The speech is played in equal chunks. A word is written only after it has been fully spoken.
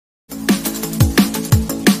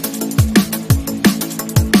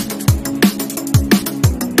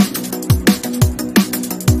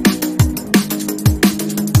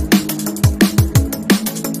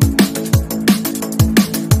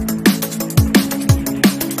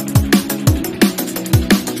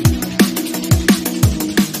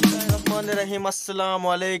रहीम। अस्सलाम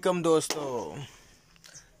वालेकुम दोस्तों,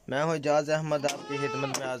 मैं हूं इजाज़ अहमद, आपकी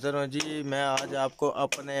खिदमत में हाज़िर हूं जी। मैं आज आपको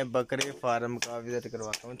अपने बकरी फार्म का विज़िट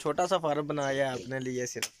करवाता हूं। छोटा सा फार्म बनाया है अपने लिए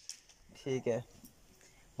सिर्फ, ठीक है।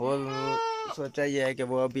 वो सोचा ये है कि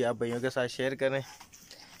वो अभी आप भाइयों के साथ शेयर करें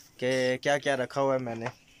कि क्या क्या रखा हुआ है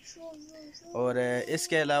मैंने। और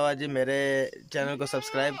इसके अलावा जी मेरे चैनल को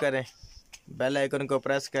सब्सक्राइब करें, बेल आइकन को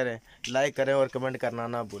प्रेस करें, लाइक करें और कमेंट करना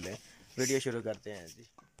ना भूलें। वीडियो शुरू करते हैं जी।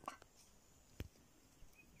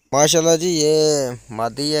 माशाल्लाह जी, ये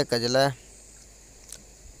मादी है, कजला है।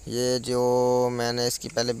 ये जो मैंने इसकी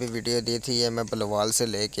पहले भी वीडियो दी थी, ये मैं बलवाल से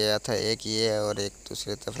लेके आया था। एक ये है और एक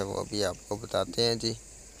दूसरी तरफ है, वो भी आपको बताते हैं जी।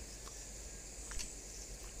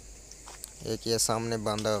 एक ये सामने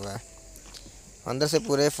बांधा हुआ है। अंदर से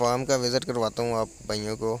पूरे फार्म का विज़िट करवाता हूँ आप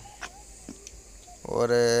भाइयों को। और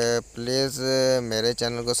प्लीज़ मेरे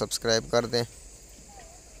चैनल को सब्सक्राइब कर दें,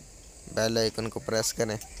 बेल आइकन को प्रेस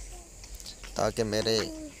करें ताकि मेरे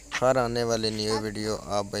हर आने वाली न्यू वीडियो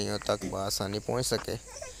आप भाइयों तक बआसानी पहुंच सके।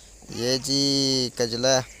 ये जी कजला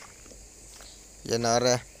है, ये नार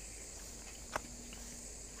है।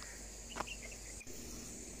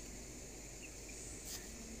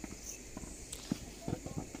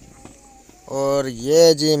 और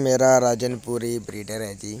ये जी मेरा राजनपुरी ब्रीडर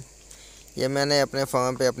है जी। ये मैंने अपने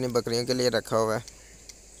फार्म पे अपनी बकरियों के लिए रखा हुआ है।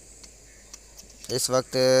 इस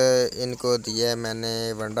वक्त इनको दिया है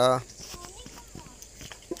मैंने वंडा,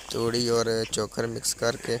 चूड़ी और चोकर मिक्स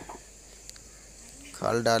करके।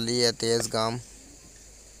 खल डाली है तेज़ गाम।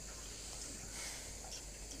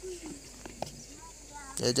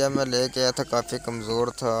 ये जब मैं लेके आया था काफ़ी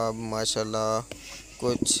कमज़ोर था, अब माशाल्लाह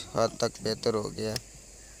कुछ हद तक बेहतर हो गया है।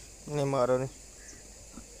 नहीं मारो नहीं,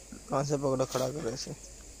 कहाँ से पकड़ा खड़ा कर ऐसे।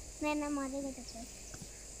 मैं ना मारेगा तो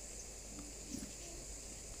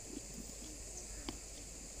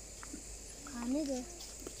खाने दो।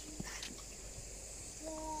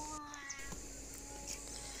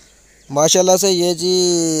 माशाल्लाह से ये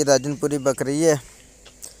जी राजनपुरी बकरी है।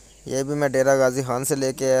 ये भी मैं डेरा गाजी खान से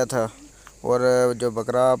लेके आया था। और जो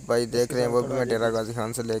बकरा आप भाई देख रहे हैं वो भी मैं डेरा गाजी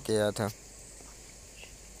खान से लेके आया था,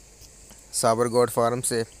 साबर गोट फार्म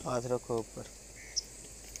से। हाथ रखो ऊपर।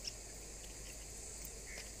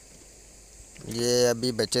 ये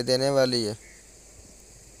अभी बच्चे देने वाली है।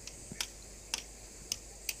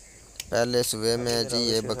 पहले सुबह में जी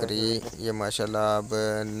ये बकरी, ये माशाल्लाह अब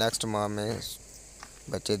नेक्स्ट माह में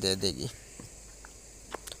बच्चे दे देगी।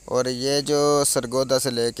 और ये जो सरगोदा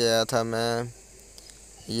से लेके आया था मैं,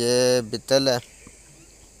 ये बितल है।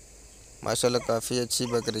 माशाल्लाह काफ़ी अच्छी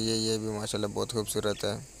बकरी है। ये भी माशाल्लाह बहुत खूबसूरत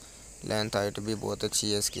है। लेंथ हाइट भी बहुत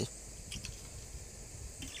अच्छी है इसकी।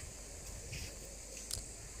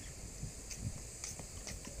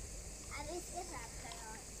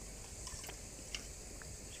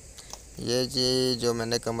 ये जी जो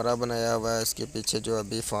मैंने कमरा बनाया हुआ है, इसके पीछे जो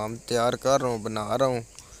अभी फार्म तैयार कर रहा हूँ, बना रहा हूँ,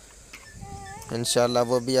 इंशाल्लाह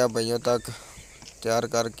वो भी आप भाइयों तक तैयार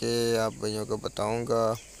करके आप भाइयों को बताऊँगा।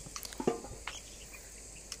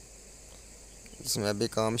 इसमें अभी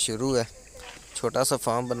काम शुरू है। छोटा सा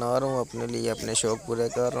फार्म बना रहा हूँ अपने लिए, अपने शौक़ पूरे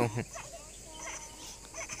कर रहा हूँ।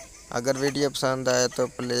 अगर वीडियो पसंद आए तो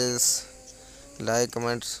प्लीज़ लाइक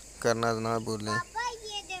कमेंट करना ना भूलें। पापा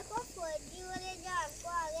ये देखो फौजी वाले जान को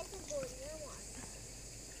आगे से गोलियां मार।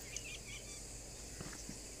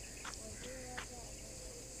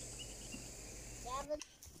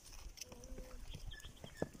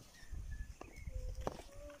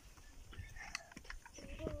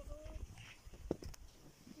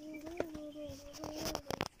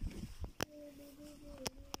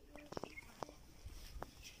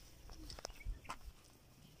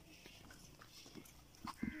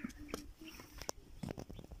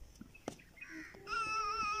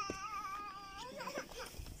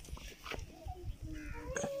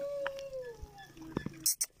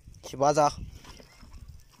 शिबाजा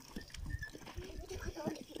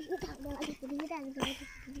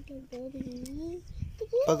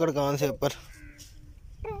पकड़ कान से ऊपर।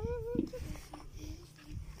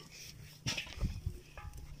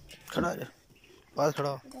 खड़ा है, पास खड़ा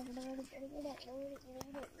हो।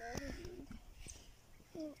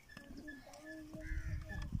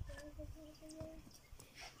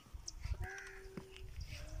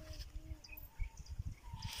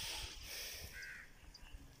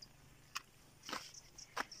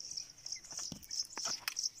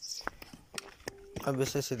 अब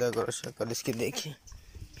इसे सीधा करो, शक्ल इसकी देखिए।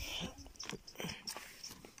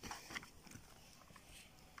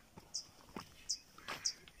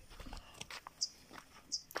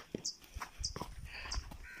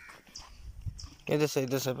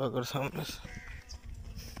 इधर से पकड़ सामने से।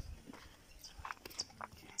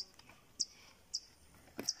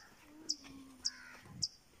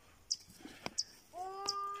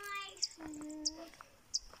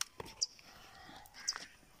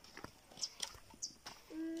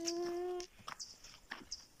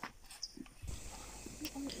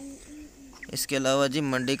 इसके अलावा जी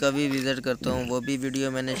मंडी का भी विज़िट करता हूँ, वो भी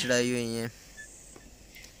वीडियो मैंने चढ़ाई हुई हैं।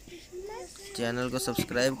 चैनल को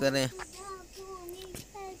सब्सक्राइब करें,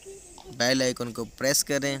 बेल आइकन को प्रेस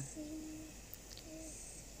करें,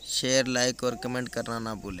 शेयर लाइक और कमेंट करना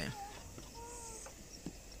ना भूलें।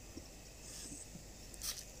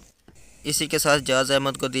 इसी के साथ जाज़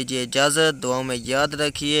अहमद को दीजिए इजाज़त। दुआओं में याद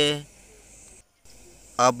रखिए।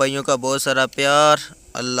 आप भाइयों का बहुत सारा प्यार।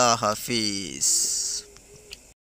 अल्लाह हाफिज़।